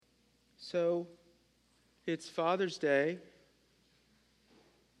So, it's Father's Day.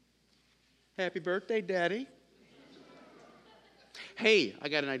 Happy birthday, Daddy. Hey, I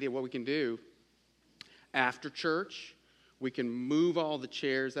got an idea what we can do. After church, we can move all the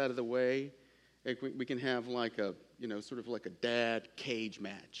chairs out of the way. We can have like a, sort of like a dad cage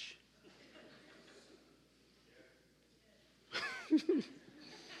match.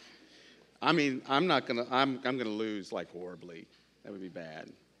 I mean, I'm gonna lose like horribly. That would be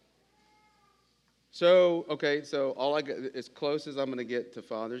bad. So all I got, as close as I'm gonna get to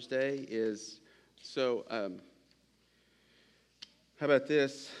Father's Day is, how about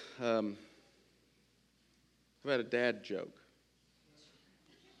this? How about a dad joke?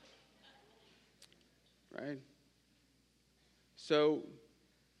 Right? So,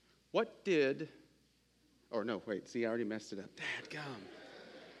 I already messed it up. Dadgum.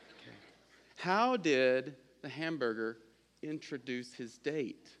 Okay. How did the hamburger introduce his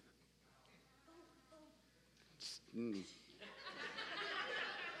date? Okay,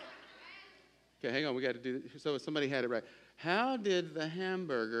 hang on, we got to do this. So somebody had it right. How did the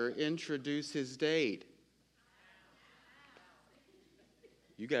hamburger introduce his date?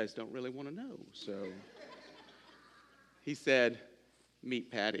 You guys don't really want to know, so he said, "Meet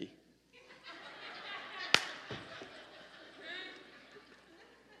Patty."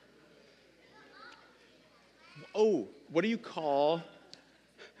 Oh, what do you call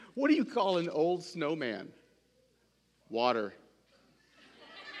an old snowman? Water.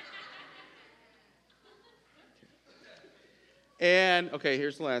 And,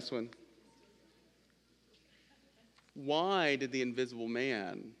 here's the last one. Why did the invisible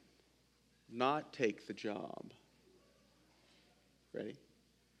man not take the job? Ready?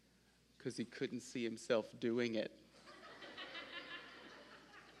 Because he couldn't see himself doing it.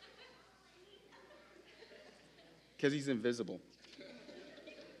 Because he's invisible.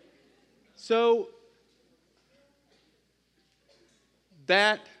 So,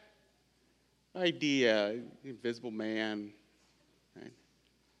 that idea, invisible man, right?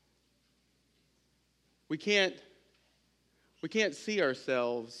 We can't see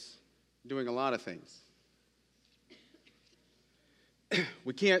ourselves doing a lot of things.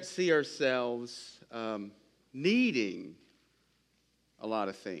 We can't see ourselves needing a lot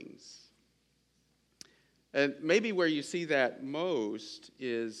of things. And maybe where you see that most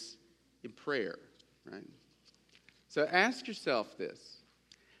is in prayer, right? So ask yourself this.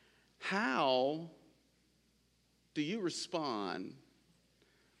 How do you respond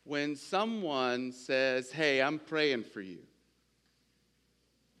when someone says, "Hey, I'm praying for you"?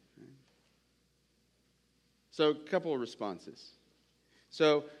 So a couple of responses.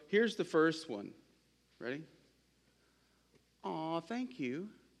 So here's the first one. Ready? Aw, thank you.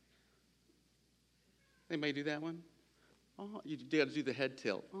 Anybody do that one? Oh, you got to do the head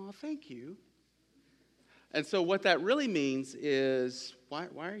tilt. Oh, thank you. And so what that really means is, why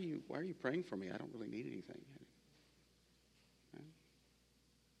are you praying for me? I don't really need anything.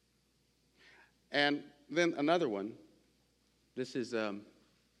 And then another one. This is, I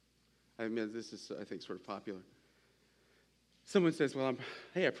think, sort of popular. Someone says,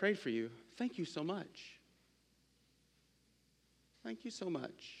 "Hey, I prayed for you. Thank you so much. Thank you so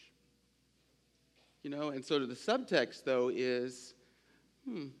much." And so the subtext, though, is,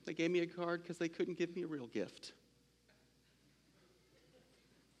 they gave me a card because they couldn't give me a real gift.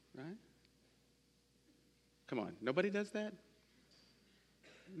 Right? Come on, nobody does that?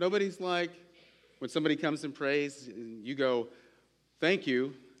 Nobody's like, when somebody comes and prays, you go, "Thank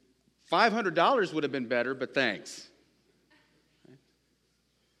you. $500 would have been better, but thanks." Right?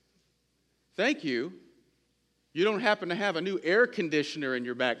 "Thank you. You don't happen to have a new air conditioner in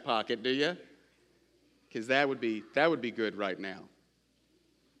your back pocket, do you? Because that would be good right now."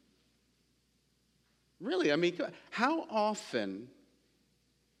 Really, how often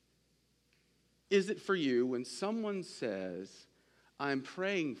is it for you when someone says, "I'm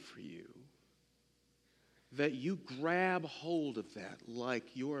praying for you," that you grab hold of that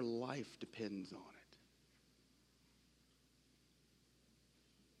like your life depends on it?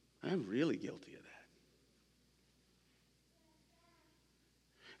 I'm really guilty of that.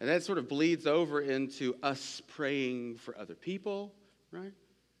 And that sort of bleeds over into us praying for other people, right?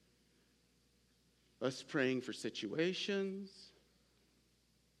 Us praying for situations.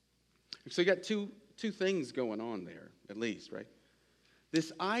 So you got two things going on there, at least, right?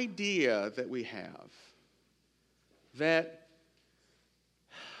 This idea that we have that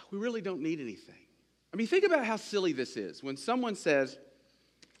we really don't need anything. Think about how silly this is. When someone says,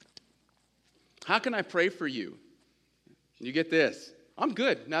 "How can I pray for you?" You get this. "I'm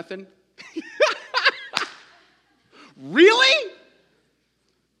good, nothing." Really?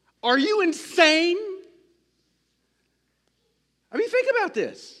 Are you insane? I mean, think about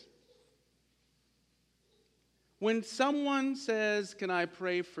this. When someone says, "Can I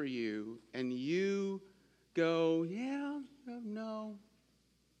pray for you?" and you go, "Yeah, no,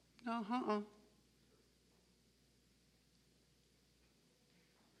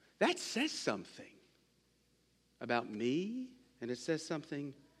 that says something about me, and it says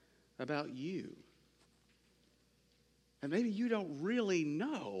something about you. And maybe you don't really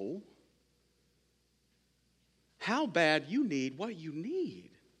know how bad you need what you need.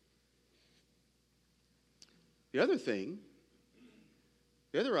 The other thing,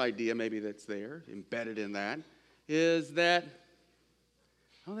 the other idea maybe that's there, embedded in that, is that I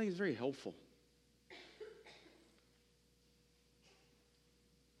don't think it's very helpful.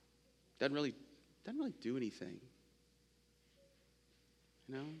 Doesn't really do anything.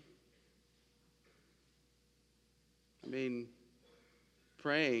 You know? I mean,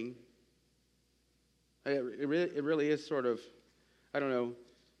 praying, it really is sort of, I don't know,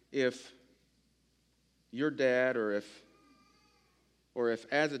 if your dad or if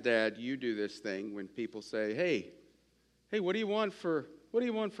as a dad you do this thing when people say, hey, what do you want for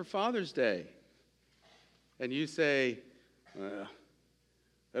Father's Day? And you say,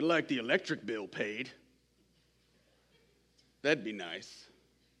 I'd like the electric bill paid. That'd be nice.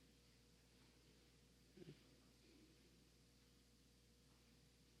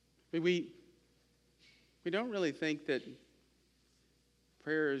 We don't really think that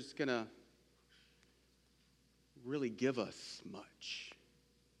prayer is going to really give us much.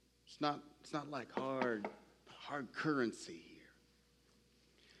 It's not like hard currency here.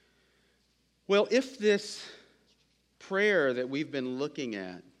 Well, if this prayer that we've been looking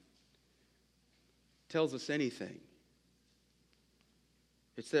at tells us anything,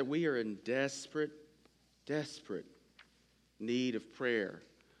 it's that we are in desperate need of prayer.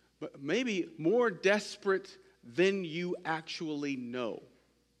 But maybe more desperate than you actually know.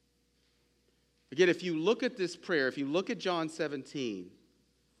 Again, if you look at this prayer, if you look at John 17,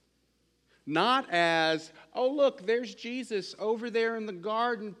 not as, oh, look, there's Jesus over there in the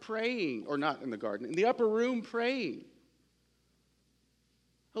garden praying, or not in the garden, in the upper room praying.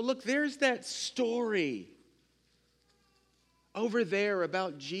 Oh, look, there's that story over there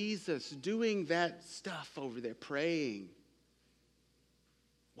about Jesus doing that stuff over there, praying.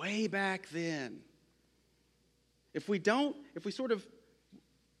 Way back then. If we sort of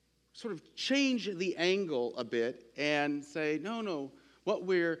change the angle a bit and say, no, what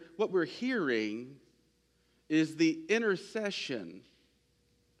we're hearing is the intercession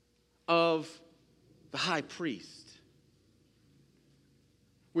of the high priest.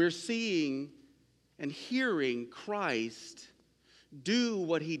 We're seeing and hearing Christ do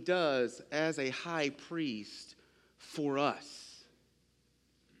what he does as a high priest for us.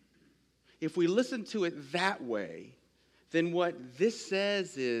 If we listen to it that way, then what this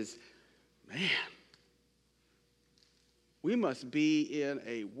says is, man, we must be in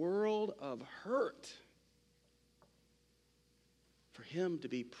a world of hurt for him to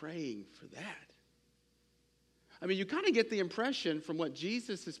be praying for that. I mean, you kind of get the impression from what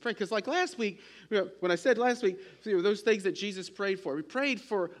Jesus is praying. Because like last week, when I said last week, those things that Jesus prayed for. He prayed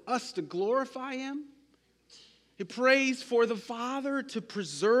for us to glorify him. He prays for the Father to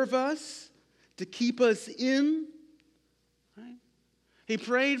preserve us, to keep us in. Right? He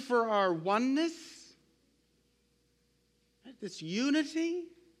prayed for our oneness, right? This unity.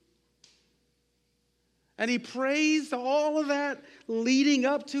 And he prays all of that leading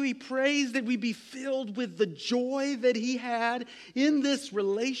up to, he prays that we be filled with the joy that he had in this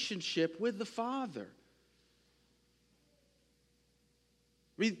relationship with the Father.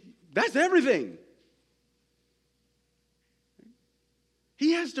 I mean, that's everything.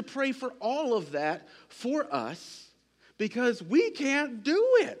 He has to pray for all of that for us because we can't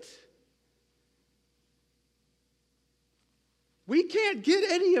do it. We can't get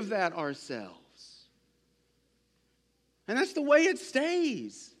any of that ourselves. And that's the way it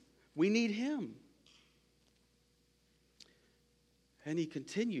stays. We need him. And he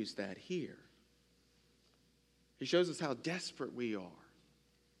continues that here. He shows us how desperate we are,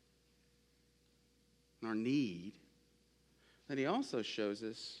 our need. And he also shows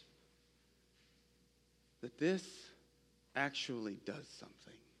us that this actually does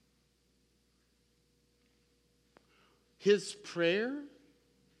something. His prayer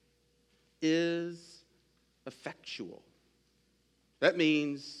is effectual. That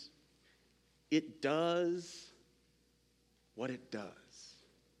means it does what it does.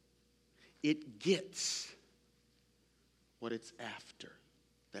 It gets what it's after,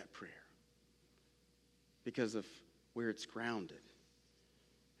 that prayer, because of where it's grounded.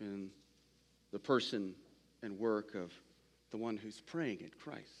 in the person and work of the one who's praying at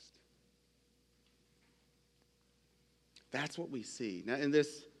Christ. That's what we see. Now, in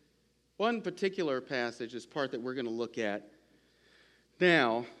this one particular passage, this part that we're going to look at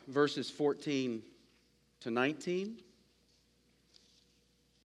now, verses 14 to 19,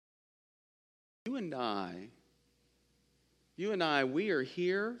 you and I, we are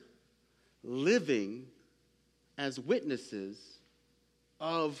here living as witnesses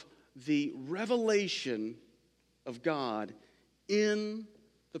of the revelation of God in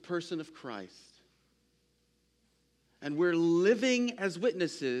the person of Christ. And we're living as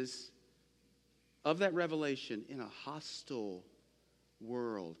witnesses of that revelation in a hostile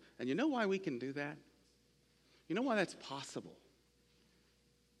world. And you know why we can do that? You know why that's possible?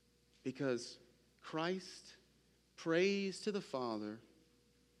 Because Christ prays to the Father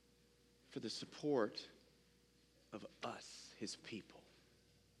for the support of us, his people.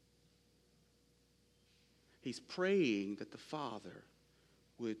 He's praying that the Father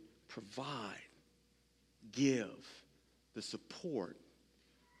would provide, give the support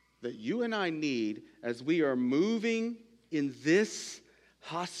that you and I need as we are moving in this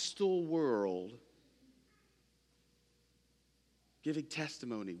hostile world, giving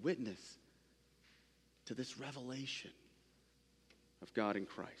testimony, witness to this revelation of God in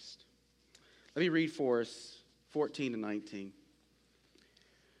Christ. Let me read for us 14 and 19.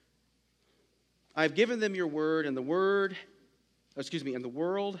 I have given them your word, and the world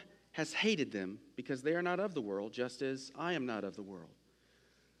has hated them because they are not of the world, just as I am not of the world.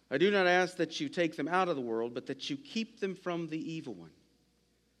 I do not ask that you take them out of the world, but that you keep them from the evil one.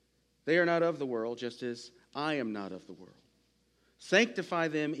 They are not of the world, just as I am not of the world. Sanctify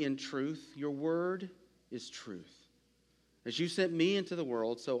them in truth. Your word is truth. As you sent me into the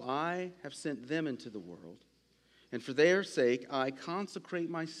world, so I have sent them into the world. And for their sake I consecrate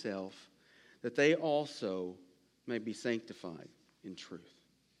myself, that they also may be sanctified in truth.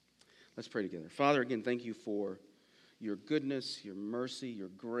 Let's pray together. Father, again, thank you for your goodness, your mercy, your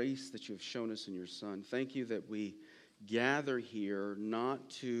grace that you have shown us in your Son. Thank you that we gather here not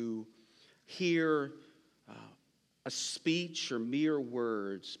to hear a speech or mere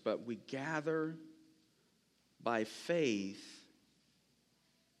words, but we gather by faith,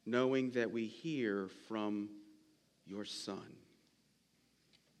 knowing that we hear from your Son,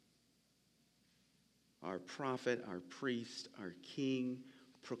 our prophet, our priest, our king,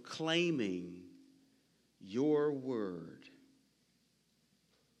 proclaiming your word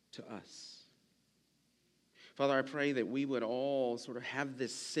to us. Father, I pray that we would all sort of have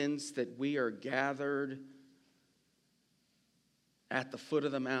this sense that we are gathered at the foot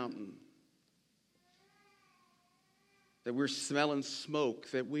of the mountain, that we're smelling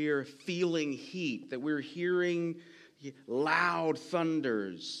smoke, that we're feeling heat, that we're hearing loud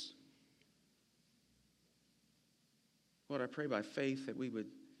thunders. Lord, I pray by faith that we would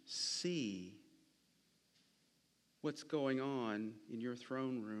see what's going on in your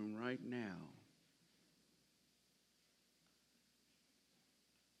throne room right now.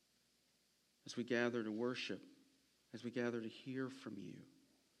 As we gather to worship, as we gather to hear from you,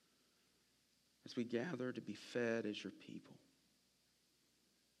 as we gather to be fed as your people.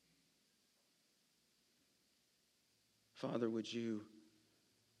 Father, would you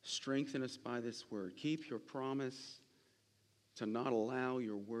strengthen us by this word? Keep your promise to not allow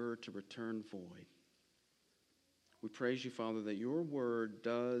your word to return void. We praise you, Father, that your word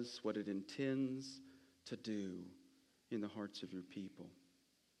does what it intends to do in the hearts of your people.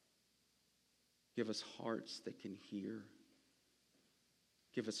 Give us hearts that can hear.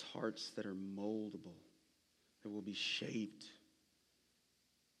 Give us hearts that are moldable, that will be shaped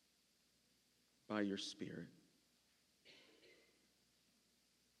by your Spirit.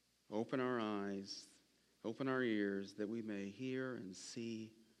 Open our eyes, open our ears, that we may hear and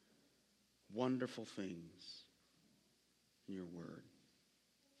see wonderful things in your word.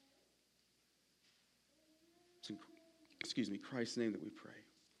 It's in Christ's name that we pray.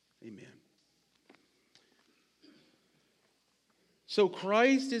 Amen. So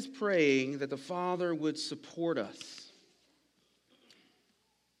Christ is praying that the Father would support us,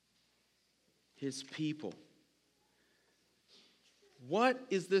 his people. What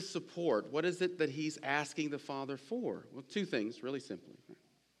is this support? What is it that he's asking the Father for? Well, two things, really simply.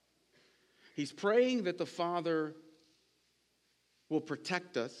 He's praying that the Father will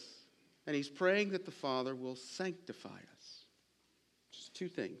protect us, and he's praying that the Father will sanctify us. Just two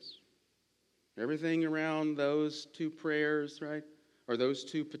things. Everything around those two prayers, right? Or those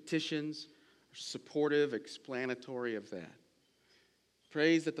two petitions are supportive, explanatory of that.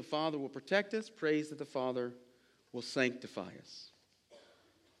 Praise that the Father will protect us. Praise that the Father will sanctify us.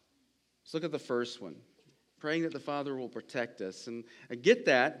 Let's look at the first one. Praying that the Father will protect us. And I get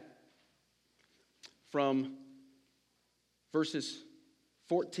that from verses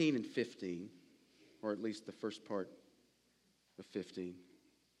 14 and 15, or at least the first part of 15.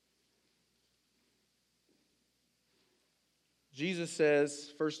 Jesus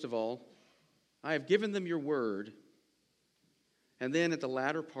says, first of all, I have given them your word. And then at the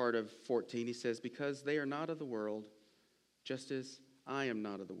latter part of 14, he says, because they are not of the world, just as I am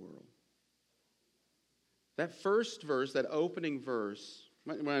not of the world. That first verse, that opening verse,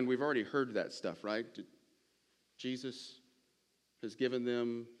 man, we've already heard that stuff, right? Jesus has given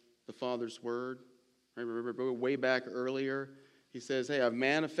them the Father's word. I remember way back earlier, he says, hey, I've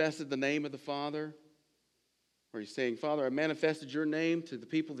manifested the name of the Father. Or he's saying, Father, I manifested your name to the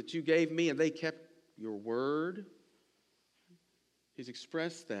people that you gave me, and they kept your word. He's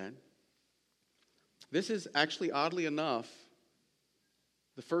expressed that. This is actually, oddly enough,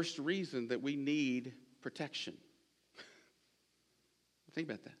 the first reason that we need protection. Think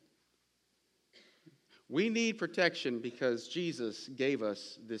about that. We need protection because Jesus gave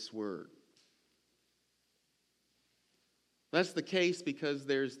us this word. That's the case because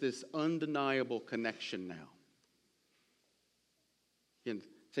there's this undeniable connection now. Again,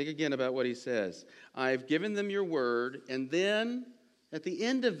 think again about what he says. I've given them your word, and then at the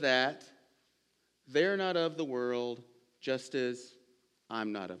end of that, they're not of the world, just as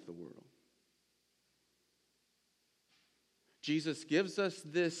I'm not of the world. Jesus gives us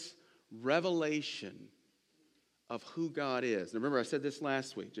this revelation of who God is. Now remember, I said this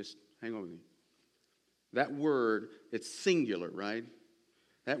last week. Just hang on with me. That word, it's singular, right?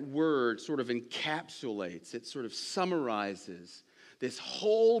 That word sort of encapsulates, it sort of summarizes this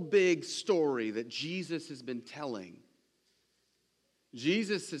whole big story that Jesus has been telling.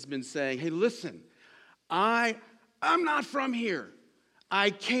 Jesus has been saying, hey, listen, I'm not from here. I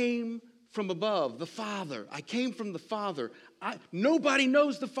came from above, the Father. I came from the Father. Nobody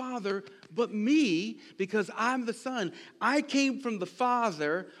knows the Father but me because I'm the Son. I came from the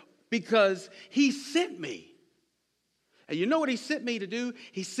Father because He sent me. And you know what He sent me to do?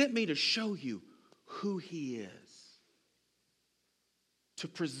 He sent me to show you who He is. To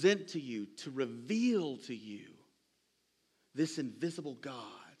present to you, to reveal to you this invisible God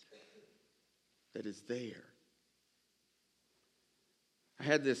that is there. I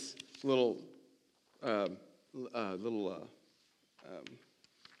had this little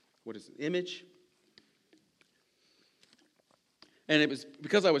image. And it was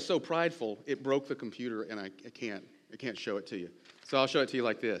because I was so prideful, it broke the computer, and I can't show it to you. So I'll show it to you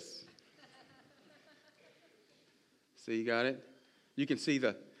like this. See, you got it? You can see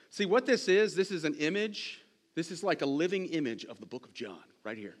what this is. This is an image. This is like a living image of the book of John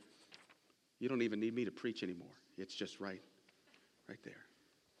right here. You don't even need me to preach anymore. It's just right there.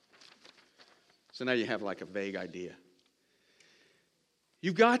 So now you have like a vague idea.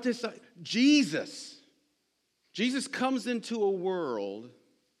 You've got this, Jesus comes into a world,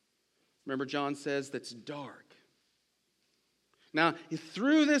 remember John says, that's dark. Now,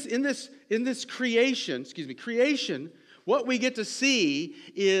 through in this creation, what we get to see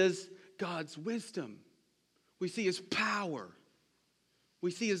is God's wisdom. We see His power. We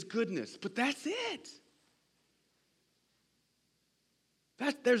see His goodness. But that's it.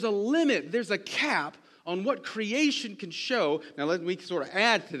 There's a limit. There's a cap on what creation can show. Now, let me sort of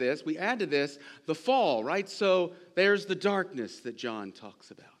add to this. We add to this the fall, right? So there's the darkness that John talks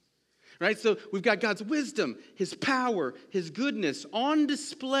about. Right? So we've got God's wisdom, His power, His goodness on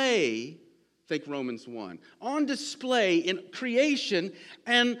display. Think Romans 1. On display in creation,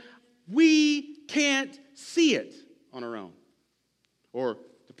 and we can't see it on our own. Or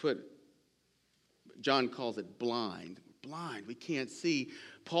to put, John calls it blind. We're blind. We can't see.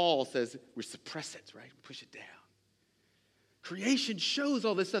 Paul says we suppress it, right? We push it down. Creation shows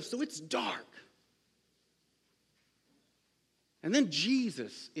all this stuff, so it's dark. And then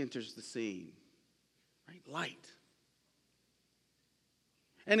Jesus enters the scene, right? Light.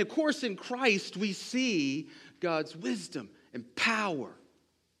 And of course, in Christ, we see God's wisdom and power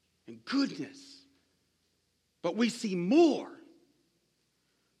and goodness. But we see more.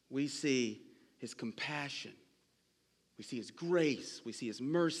 We see His compassion. We see His grace. We see His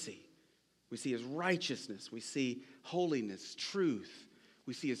mercy. We see His righteousness. We see holiness, truth.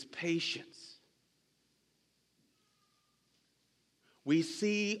 We see His patience. We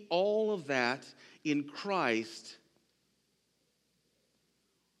see all of that in Christ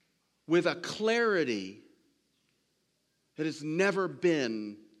with a clarity that has never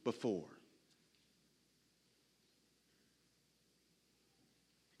been before.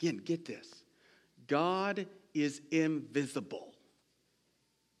 Again, get this. God is invisible.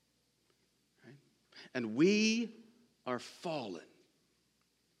 And we are fallen.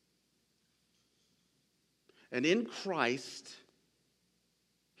 And in Christ,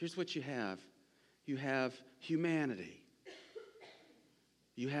 here's what you have. You have humanity.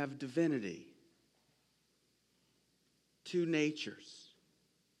 You have divinity. Two natures.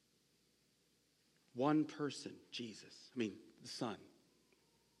 One person, Jesus. The Son.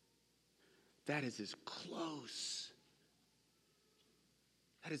 That is as close.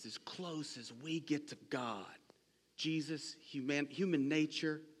 That is as close as we get to God. Jesus, human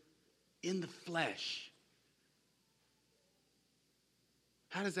nature, in the flesh.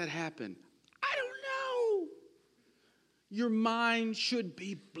 How does that happen? I don't know. Your mind should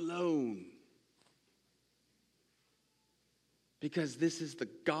be blown. Because this is the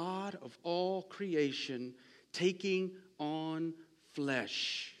God of all creation taking on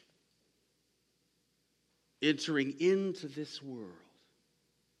flesh, entering into this world.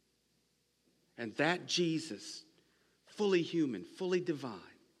 And that Jesus, fully human, fully divine,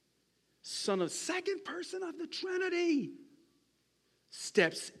 Son of second person of the Trinity,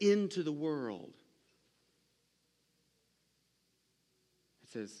 steps into the world. It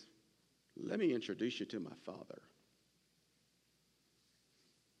says, let me introduce you to my Father.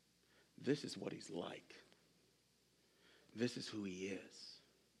 This is what he's like. This is who he is.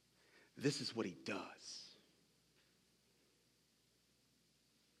 This is what he does.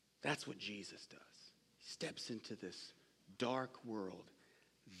 That's what Jesus does. He steps into this dark world.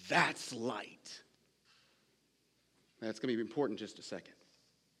 That's light. That's going to be important in just a second.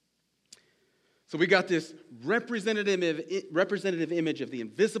 So we got this representative image of the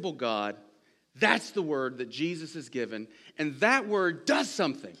invisible God. That's the word that Jesus is given. And that word does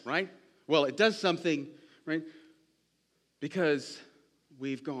something, right? Well, it does something, right? Because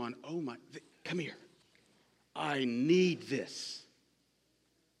we've gone, oh my, come here. I need this.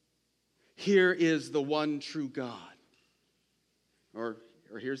 Here is the one true God. Or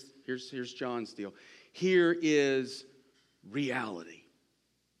here's John's deal. Here is reality.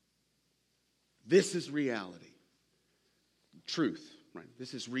 This is reality. Truth, right?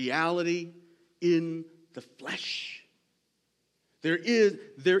 This is reality in the flesh. There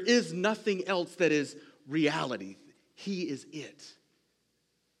is nothing else that is reality. He is it.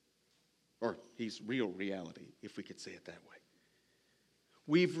 Or he's real reality, if we could say it that way.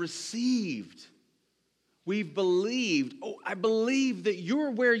 We've received. We've believed. Oh, I believe that you're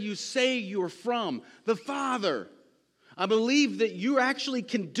where you say you're from, the Father. I believe that you actually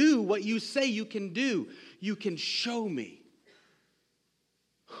can do what you say you can do. You can show me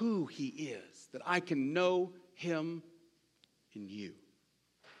who he is, that I can know him in you.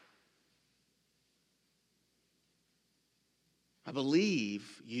 I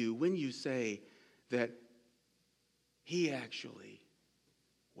believe you when you say that he actually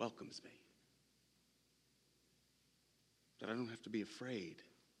welcomes me. That I don't have to be afraid.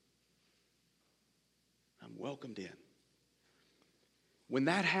 I'm welcomed in. When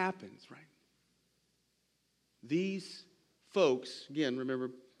that happens, right? These folks, again,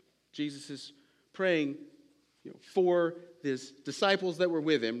 remember, Jesus is praying for his disciples that were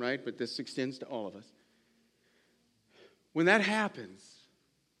with him, right? But this extends to all of us. When that happens,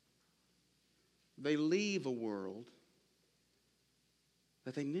 they leave a world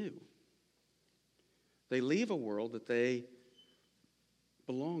that they knew. They leave a world that they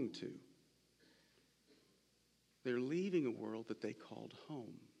belong to. They're leaving a world that they called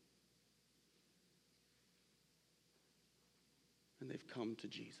home. And they've come to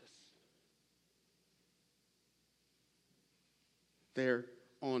Jesus. They're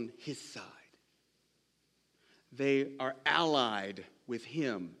on his side. They are allied with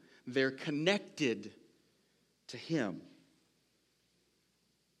him. They're connected to him.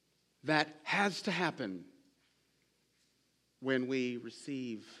 That has to happen when we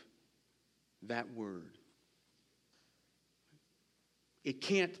receive that word. It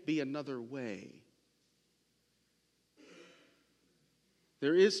can't be another way.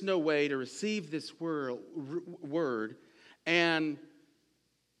 There is no way to receive this word and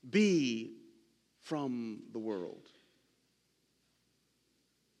be from the world.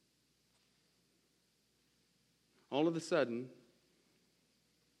 All of a sudden,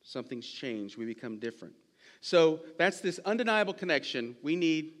 something's changed. We become different. So that's this undeniable connection. We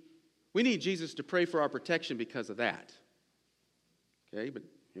need Jesus to pray for our protection because of that. Okay, but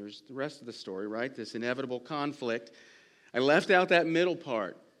here's the rest of the story, right? This inevitable conflict. I left out that middle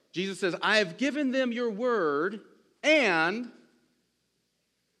part. Jesus says, I have given them your word, and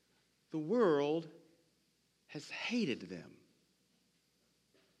the world has hated them.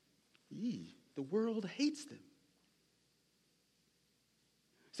 The world hates them.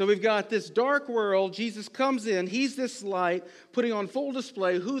 So we've got this dark world. Jesus comes in. He's this light, putting on full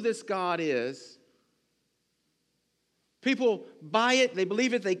display who this God is. People buy it. They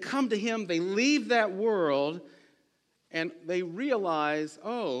believe it. They come to him. They leave that world. And they realize,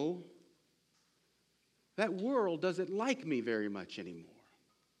 oh, that world doesn't like me very much anymore.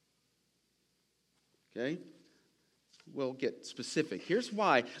 Okay? We'll get specific. Here's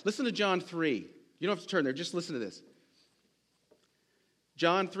why. Listen to John 3. You don't have to turn there. Just listen to this.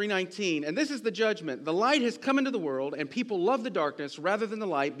 John 3:19, and this is the judgment. The light has come into the world, and people love the darkness rather than the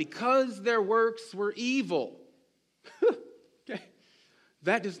light because their works were evil. Okay.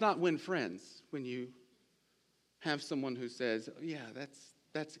 That does not win friends when you have someone who says, oh, yeah,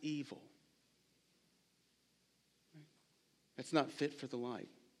 that's evil. That's not fit for the light.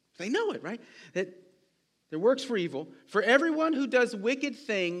 They know it, right? That their works were evil. For everyone who does wicked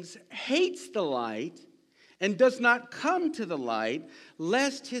things hates the light and does not come to the light,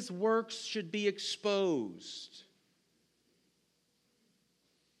 lest his works should be exposed.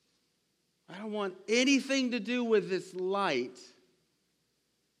 I don't want anything to do with this light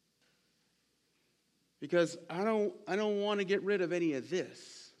because I don't want to get rid of any of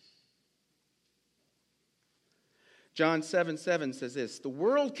this. John 7:7 says this, the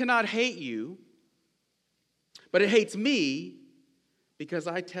world cannot hate you, but it hates me because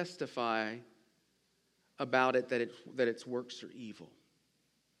I testify about it that its works are evil.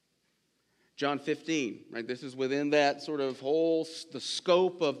 John 15, right? This is within that sort of the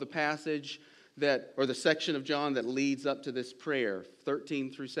scope of the passage or the section of John that leads up to this prayer,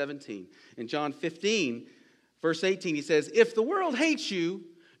 13 through 17. In John 15, verse 18, he says, if the world hates you,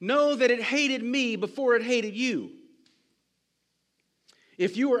 know that it hated me before it hated you.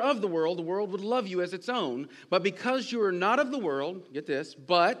 If you were of the world would love you as its own. But because you are not of the world, get this,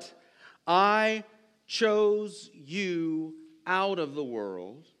 but I chose you out of the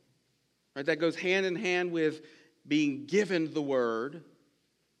world. Right? That goes hand in hand with being given the word.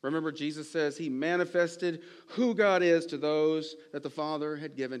 Remember, Jesus says he manifested who God is to those that the Father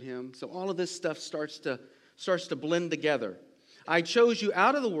had given him. So all of this stuff starts to blend together. I chose you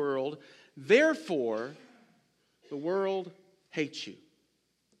out of the world, therefore the world hates you.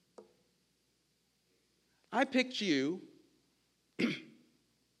 I picked you.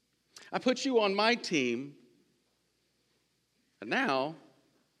 I put you on my team. And now,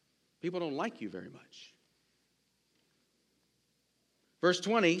 people don't like you very much. Verse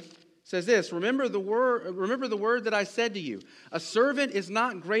 20 says this, remember the word that I said to you. A servant is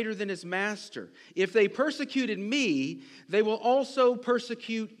not greater than his master. If they persecuted me, they will also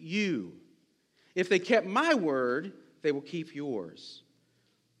persecute you. If they kept my word, they will keep yours.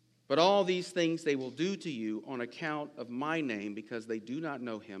 But all these things they will do to you on account of my name because they do not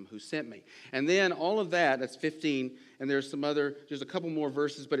know him who sent me. And then all of that's 15, and there's a couple more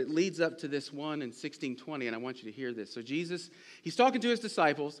verses, but it leads up to this one in 16:20, and I want you to hear this. So Jesus, he's talking to his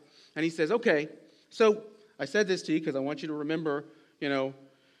disciples, and he says, okay, so I said this to you because I want you to remember,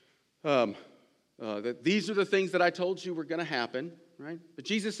 that these are the things that I told you were going to happen, right? But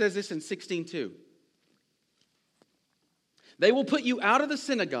Jesus says this in 16:2. They will put you out of the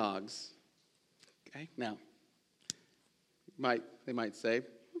synagogues. Okay, now, they might say,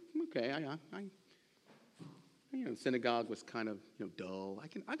 okay, synagogue was kind of dull.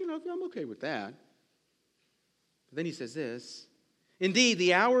 I'm okay with that. But then he says this, indeed,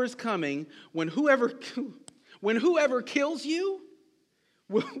 the hour is coming when whoever kills you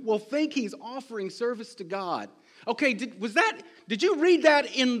will think he's offering service to God. Okay, did you read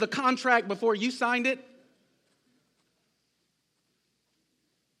that in the contract before you signed it?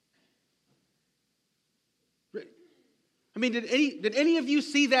 I mean, did any of you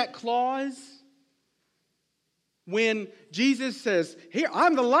see that clause? When Jesus says, here,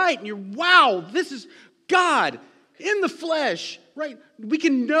 I'm the light, and you're, wow, this is God in the flesh, right? We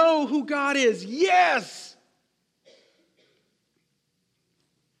can know who God is. Yes!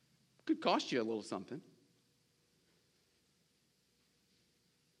 Could cost you a little something.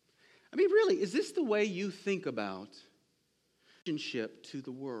 I mean, really, is this the way you think about relationship to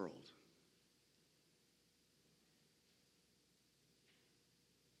the world?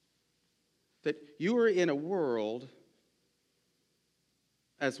 That you are in a world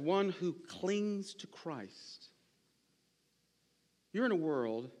as one who clings to Christ. You're in a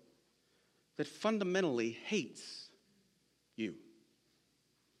world that fundamentally hates you.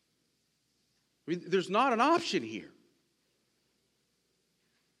 I mean, there's not an option here.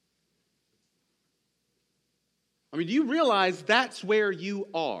 I mean, do you realize that's where you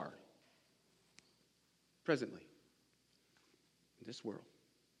are presently in this world?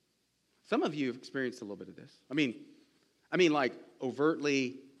 Some of you have experienced a little bit of this. I mean, like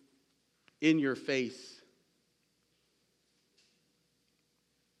overtly in your face.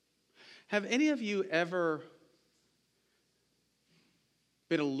 Have any of you ever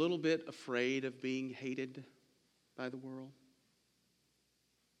been a little bit afraid of being hated by the world?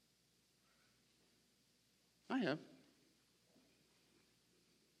 I have.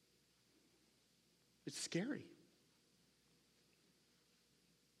 It's scary.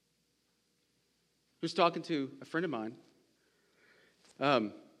 I was talking to a friend of mine. I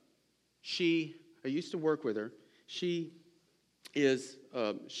used to work with her. She's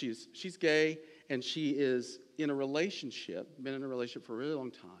gay, and she is in a relationship, been in a relationship for a really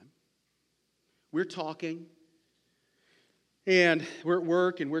long time. We're talking, and we're at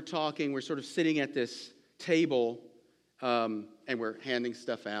work, and we're talking. We're sort of sitting at this table, and we're handing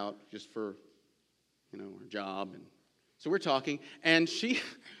stuff out just for, our job. And so we're talking, and she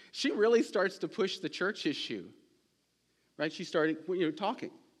really starts to push the church issue, right? She started,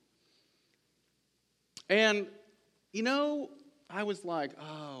 talking. And, I was like,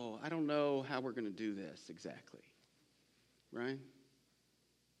 oh, I don't know how we're going to do this exactly, right?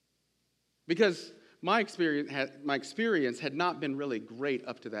 Because my experience had not been really great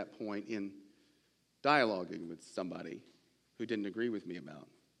up to that point in dialoguing with somebody who didn't agree with me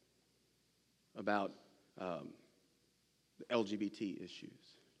about the LGBT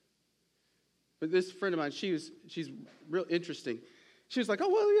issues. But this friend of mine, she's real interesting. She was like, oh,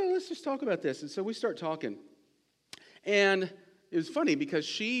 well, yeah, let's just talk about this. And so we start talking. And it was funny because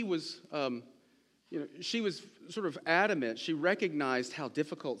she was sort of adamant. She recognized how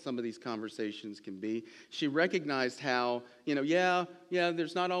difficult some of these conversations can be. She recognized how,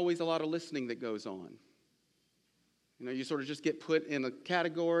 there's not always a lot of listening that goes on. You sort of just get put in a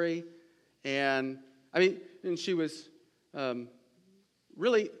category. And she was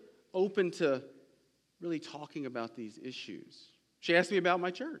really open to really talking about these issues. She asked me about my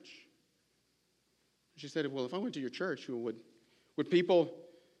church. She said, well, if I went to your church, would people,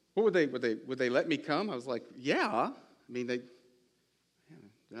 would they let me come? I was like, yeah. They're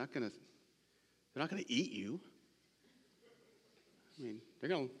not going to eat you. They're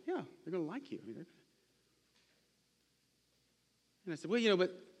going to like you. And I said, well,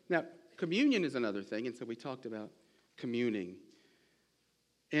 but now communion is another thing. And so we talked about communing.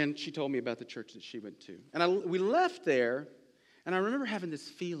 And she told me about the church that she went to. And we left there, and I remember having this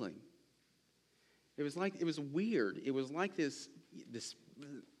feeling. It was weird. It was like this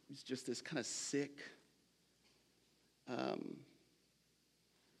just this kind of sick,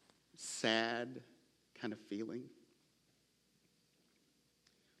 sad kind of feeling.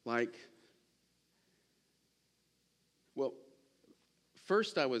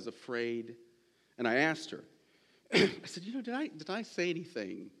 First I was afraid, and I asked her, I said, did I say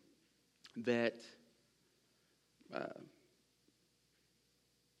anything that,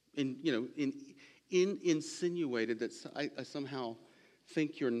 insinuated that I somehow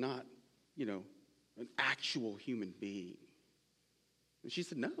think you're not, an actual human being? And she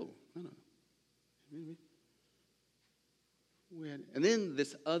said, no. And then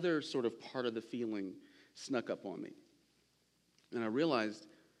this other sort of part of the feeling snuck up on me, and I realized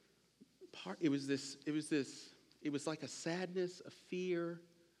it was like a sadness, a fear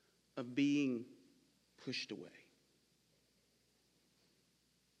of being pushed away.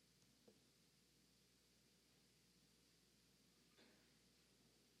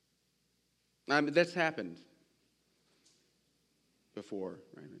 That's happened before,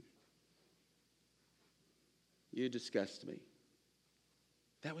 right? You disgust me.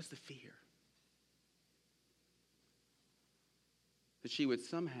 That was the fear. That she would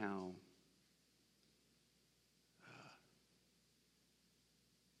somehow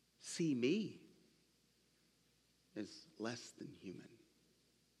see me as less than human,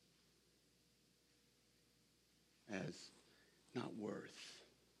 as not worth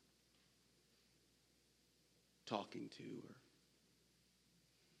talking to or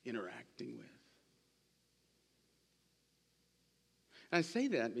interacting with. And I say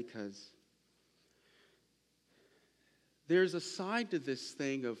that because there's a side to this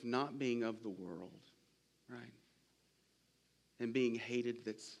thing of not being of the world, right? And being hated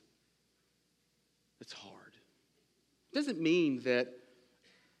that's hard. It doesn't mean that,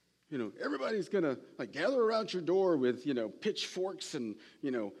 everybody's going to gather around your door with, pitchforks and,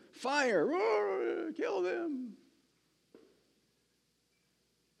 fire, kill them.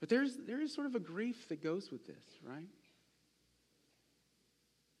 But there is sort of a grief that goes with this, right?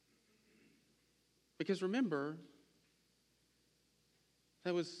 Because remember,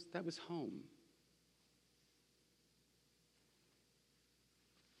 that was home.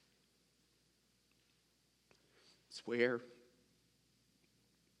 It's where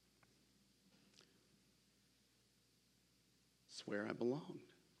It's where I belonged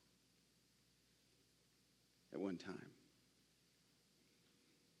at one time.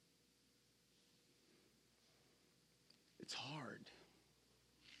 It's hard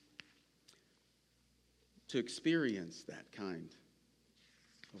to experience that kind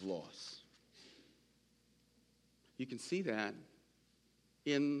of loss. You can see that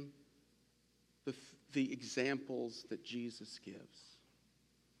in the examples that Jesus gives.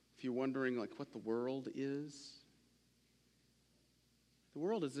 If you're wondering like what the world is, the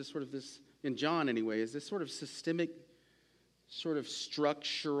world is this, in John anyway, is this sort of systemic, sort of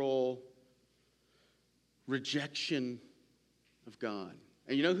structural rejection of God.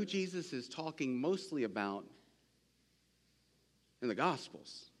 And you know who Jesus is talking mostly about in the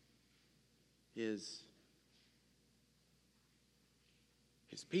Gospels is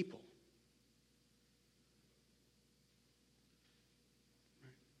his people.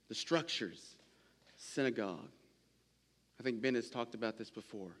 The structures, synagogue. I think Ben has talked about this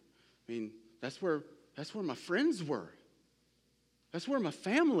before. I mean, that's where my friends were. That's where my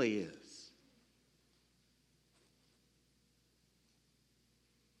family is.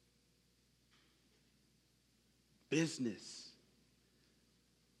 Business.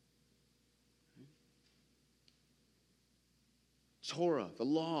 Torah, the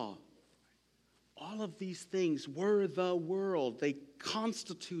law. All of these things were the world. They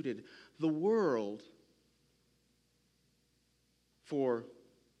constituted the world for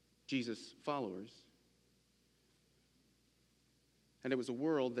Jesus' followers. And it was a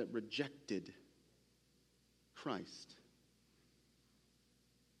world that rejected Christ.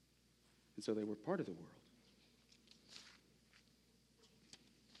 And so they were part of the world.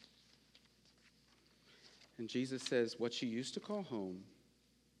 And Jesus says, what you used to call home,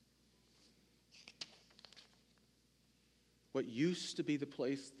 what used to be the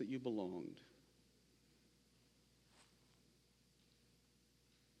place that you belonged,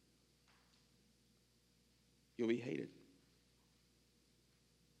 you'll be hated.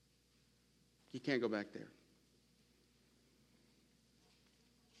 You can't go back there.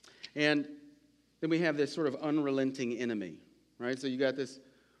 And then we have this sort of unrelenting enemy, right? So you got this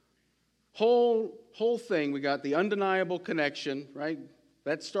whole thing. We got the undeniable connection, right?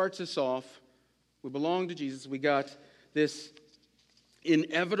 That starts us off. We belong to Jesus. We got this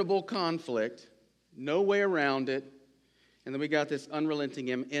inevitable conflict, no way around it. And then we got this unrelenting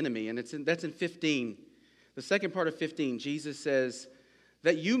enemy, and that's in 15. The second part of 15, Jesus says,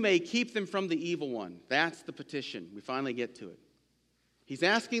 that you may keep them from the evil one. That's the petition. We finally get to it. He's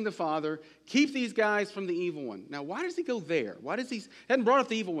asking the Father, keep these guys from the evil one. Now, why does he go there? Hadn't brought up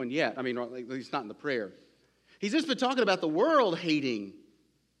the evil one yet. I mean, at least not in the prayer. He's just been talking about the world hating.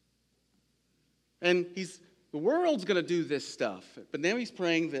 And the world's going to do this stuff. But now he's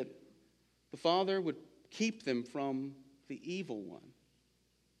praying that the Father would keep them from the evil one.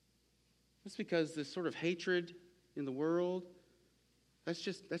 That's because this sort of hatred in the world, that's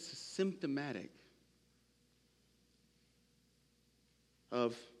symptomatic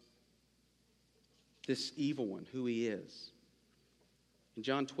of this evil one, who he is. In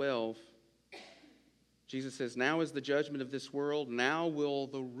John 12, Jesus says, now is the judgment of this world. Now will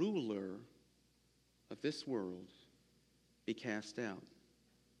the ruler of this world be cast out.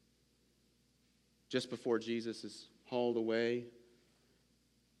 Just before Jesus is hauled away,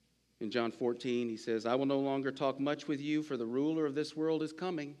 in John 14, he says, I will no longer talk much with you, for the ruler of this world is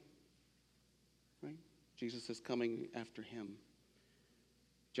coming. Right? Jesus is coming after him.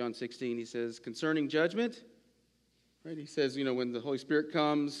 John 16, he says, concerning judgment, right? He says, when the Holy Spirit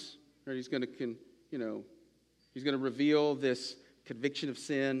comes, right, he's going to reveal this conviction of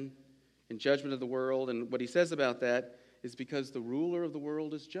sin and judgment of the world. And what he says about that is because the ruler of the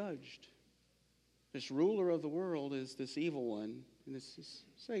world is judged. This ruler of the world is this evil one, and this is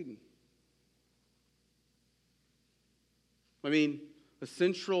Satan. I mean, a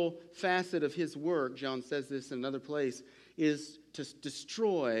central facet of his work, John says this in another place, is to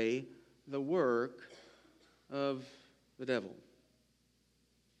destroy the work of the devil.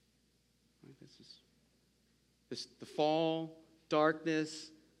 Right? The fall, darkness,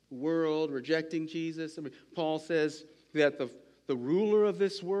 world rejecting Jesus. I mean, Paul says that the ruler of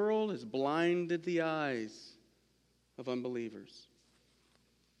this world has blinded the eyes of unbelievers.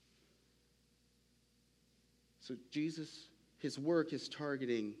 So Jesus, his work is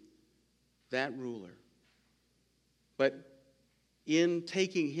targeting that ruler. But in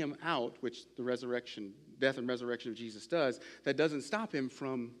taking him out, which the death and resurrection of Jesus does, that doesn't stop him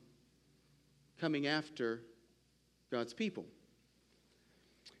from coming after God's people.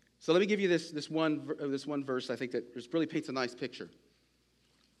 So let me give you this one verse I think that just really paints a nice picture.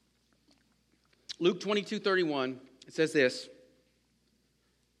 Luke 22:31, it says this,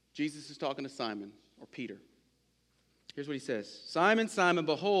 Jesus is talking to Simon, or Peter. Here's what he says. Simon, Simon,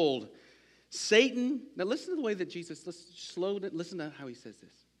 behold, Satan. Now listen to the way that Jesus, listen to how he says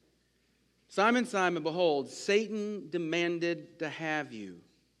this. Simon, Simon, behold, Satan demanded to have you,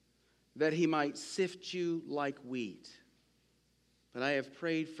 that he might sift you like wheat. But I have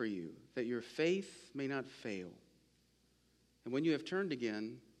prayed for you, that your faith may not fail. And when you have turned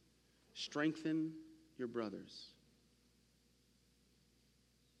again, strengthen your brothers.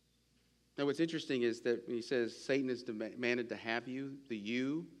 Now what's interesting is that when he says Satan has demanded to have you, the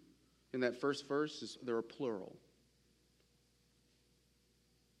you in that first verse, they're a plural.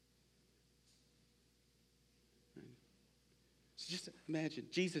 So just imagine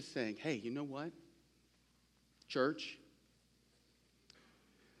Jesus saying, hey, you know what? Church,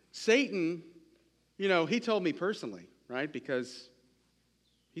 Satan, he told me personally, right? Because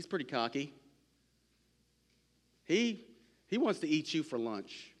he's pretty cocky. He wants to eat you for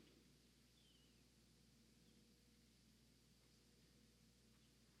lunch.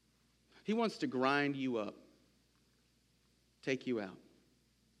 He wants to grind you up, take you out.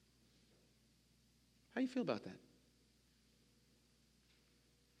 How do you feel about that?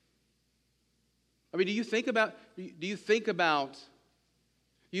 I mean, do you think about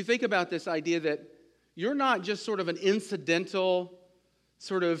this idea that you're not just sort of an incidental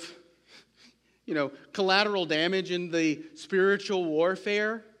sort of, collateral damage in the spiritual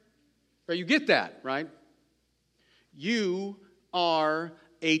warfare? Right? You get that, right? You are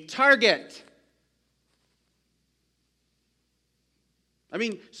a target. I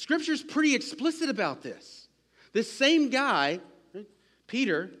mean, Scripture's pretty explicit about this. This same guy,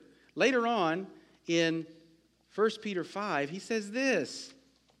 Peter, later on in 1 Peter 5, he says this,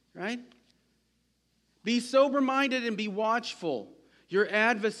 right? Be sober-minded and be watchful. Your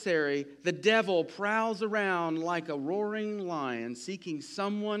adversary, the devil, prowls around like a roaring lion, seeking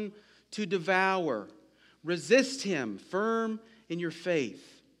someone to devour. Resist him, firm in your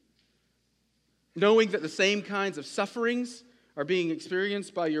faith, knowing that the same kinds of sufferings are being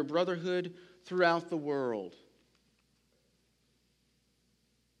experienced by your brotherhood throughout the world.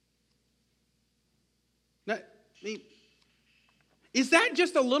 Now, is that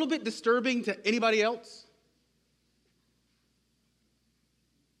just a little bit disturbing to anybody else?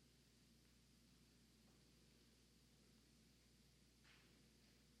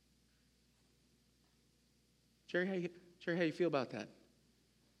 Jerry, how you feel about that?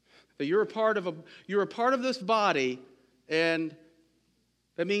 That you're a part of this body, and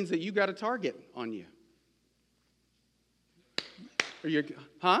that means that you got a target on you.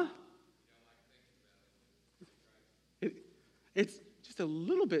 It's just a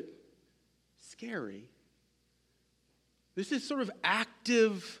little bit scary. This is sort of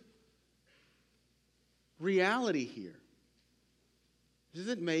active reality here. This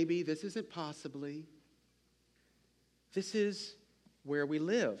isn't maybe, this isn't possibly. This is where we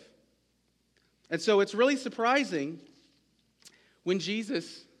live. And so it's really surprising when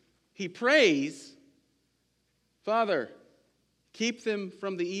Jesus, he prays, Father, keep them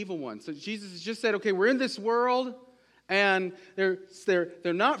from the evil one. So Jesus has just said, okay, we're in this world, and they're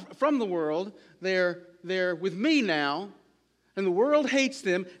not from the world. They're with me now, and the world hates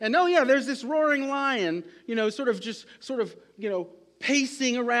them. And there's this roaring lion, sort of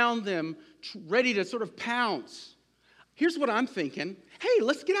pacing around them, ready to sort of pounce. Here's what I'm thinking. Hey,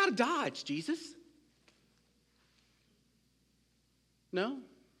 let's get out of Dodge, Jesus. No?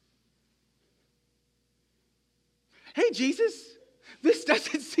 Hey, Jesus, this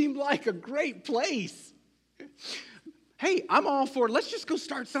doesn't seem like a great place. Hey, I'm all for it. Let's just go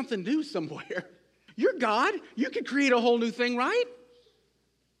start something new somewhere. You're God. You could create a whole new thing, right?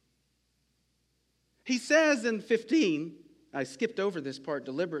 He says in 15, I skipped over this part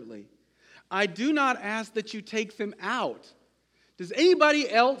deliberately, I do not ask that you take them out. Does anybody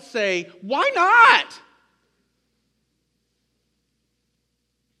else say, why not?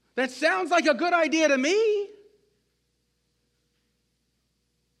 That sounds like a good idea to me.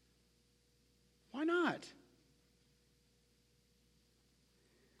 Why not?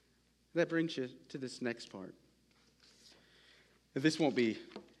 That brings you to this next part. This won't be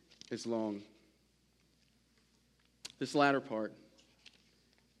as long. This latter part.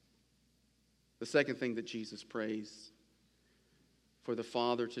 The second thing that Jesus prays for the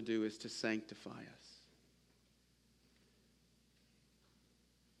Father to do is to sanctify us.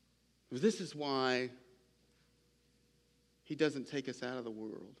 This is why he doesn't take us out of the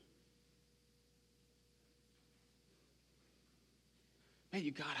world. Man,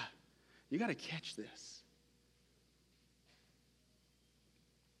 you gotta catch this.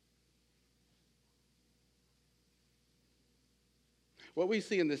 What we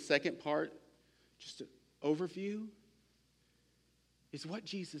see in this second part, just an overview, is what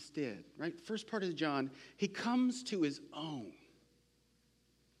Jesus did, right? First part of John, he comes to his own.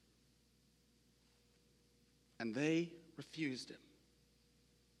 And they refused him.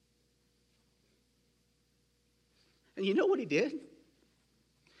 And you know what he did? You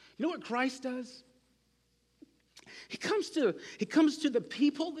know what Christ does? He comes to the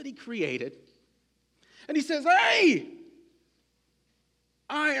people that he created, and he says, hey,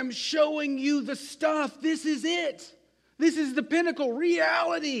 I am showing you the stuff. This is it. This is the pinnacle,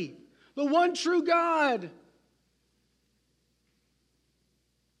 reality, the one true God.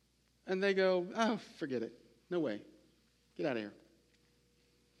 And they go, oh, forget it. No way. Get out of here.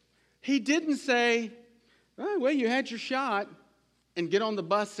 He didn't say, oh, well, you had your shot, and get on the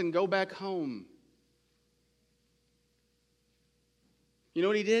bus and go back home. You know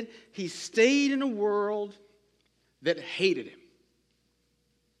what he did? He stayed in a world that hated him.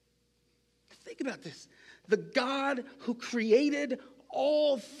 Think about this. The God who created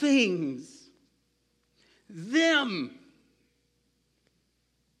all things, them,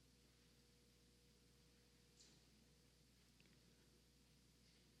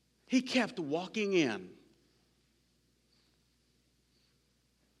 he kept walking in.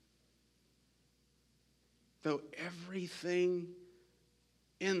 Though everything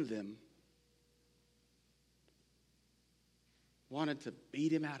in them wanted to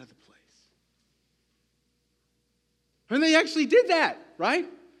beat him out of the place. And they actually did that, right?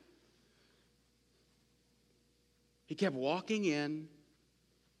 He kept walking in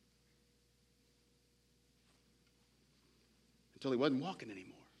until he wasn't walking anymore.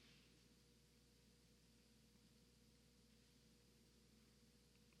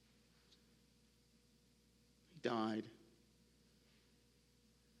 He died.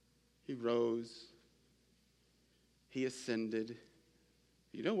 He rose. He ascended.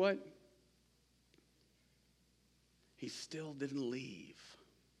 You know what? He still didn't leave.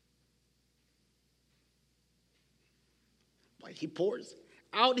 But he pours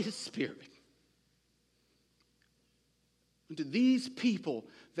out his Spirit into these people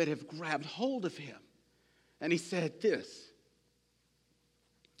that have grabbed hold of him. And he said this,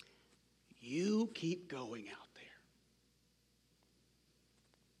 you keep going out there.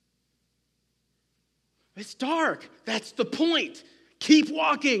 It's dark. That's the point. Keep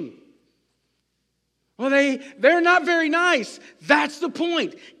walking. Well, they're not very nice. That's the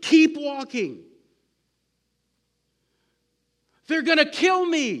point. Keep walking. They're going to kill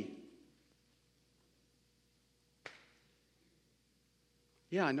me.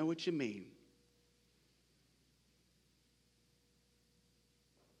 Yeah, I know what you mean.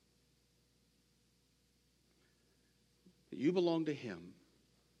 You belong to him.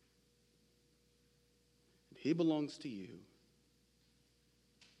 He belongs to you.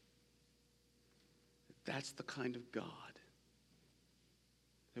 That's the kind of God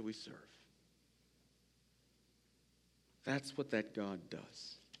that we serve. That's what that God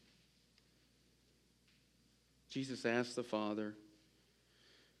does. Jesus asked the Father,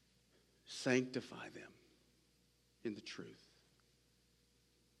 sanctify them in the truth.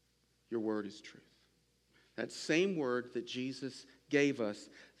 Your word is truth. That same word that Jesus gave us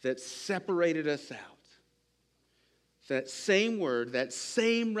that separated us out. That same word, that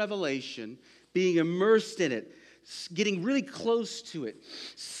same revelation, being immersed in it, getting really close to it,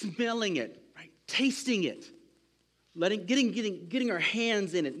 smelling it, right? Tasting it, getting our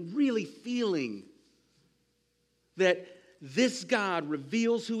hands in it, really feeling that this God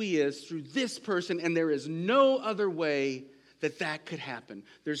reveals who he is through this person, and there is no other way that could happen.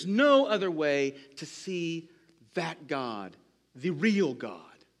 There's no other way to see that God, the real God.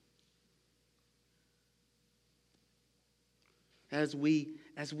 As we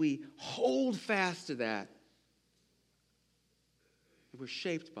hold fast to that, we're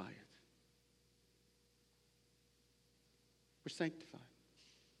shaped by it. We're sanctified.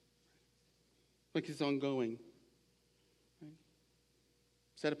 Like it's ongoing. Right?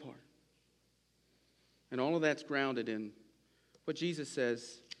 Set apart. And all of that's grounded in what Jesus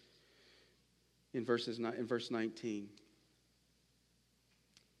says in verse 19. He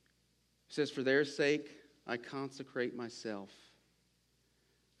says, for their sake I consecrate myself,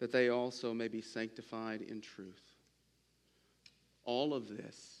 that they also may be sanctified in truth. All of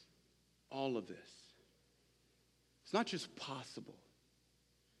this, it's not just possible.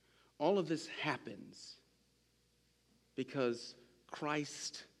 All of this happens because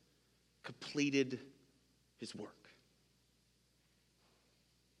Christ completed his work.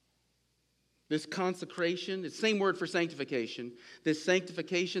 This consecration, it's the same word for sanctification, this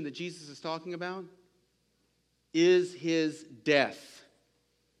sanctification that Jesus is talking about, is his death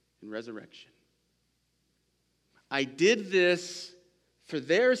and resurrection. I did this for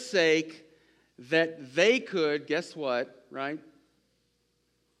their sake, that they could, guess what, right?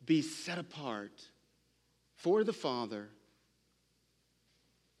 Be set apart for the Father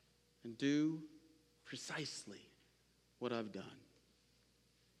and do precisely what I've done.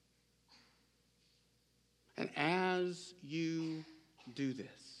 And as you do this,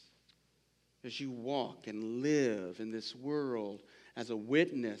 as you walk and live in this world as a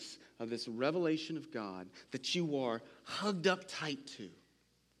witness of this revelation of God that you are hugged up tight to,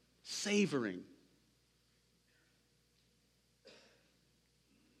 savoring,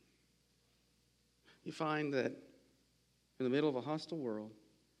 you find that in the middle of a hostile world,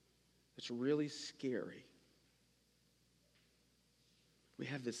 it's really scary. We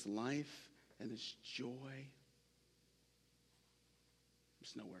have this life and this joy.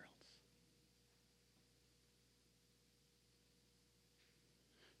 There's nowhere else.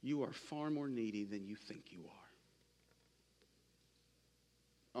 You are far more needy than you think you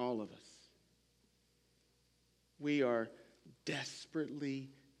are. All of us. We are desperately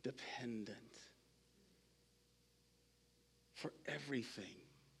dependent for everything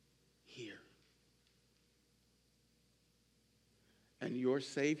here. And your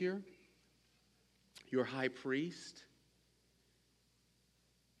Savior, your high priest,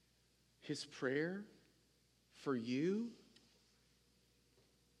 his prayer for you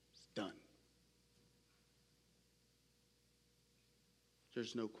is done.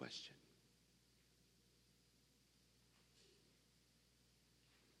 There's no question.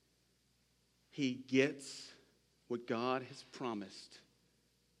 He gets what God has promised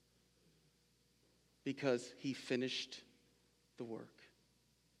because he finished the work.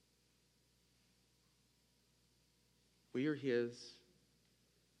 We are his.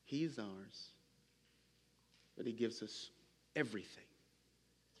 He's ours. But he gives us everything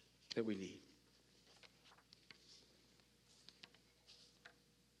that we need.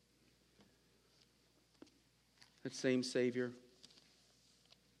 That same Savior,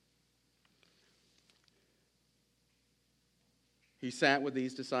 he sat with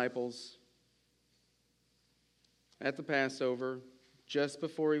these disciples at the Passover just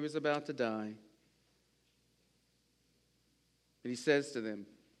before he was about to die. And he says to them,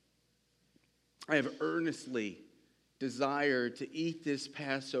 I have earnestly desired to eat this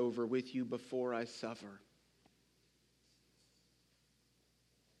Passover with you before I suffer.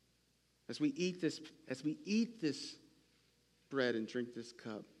 As we eat this bread and drink this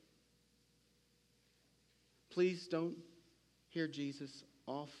cup, please don't hear Jesus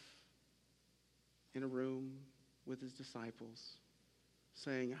off in a room with his disciples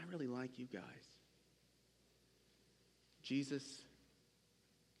saying, I really like you guys. Jesus,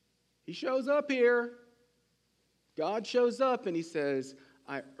 he shows up here. God shows up and he says,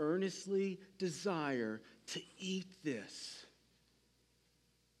 I earnestly desire to eat this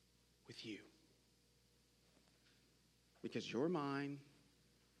with you. Because you're mine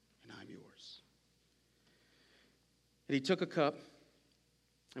and I'm yours. And he took a cup,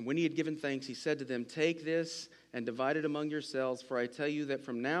 and when he had given thanks, he said to them, take this and divide it among yourselves, for I tell you that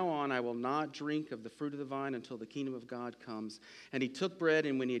from now on I will not drink of the fruit of the vine until the kingdom of God comes. And he took bread,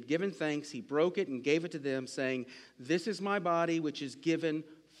 and when he had given thanks, he broke it and gave it to them, saying, this is my body, which is given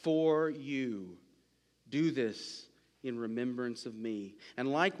for you. Do this in remembrance of me.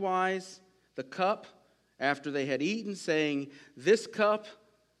 And likewise, the cup, after they had eaten, saying, this cup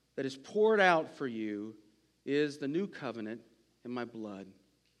that is poured out for you is the new covenant in my blood.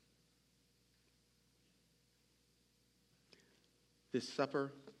 This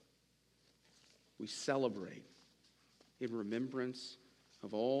supper we celebrate in remembrance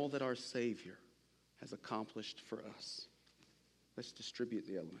of all that our Savior has accomplished for us. Let's distribute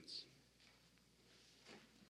the elements.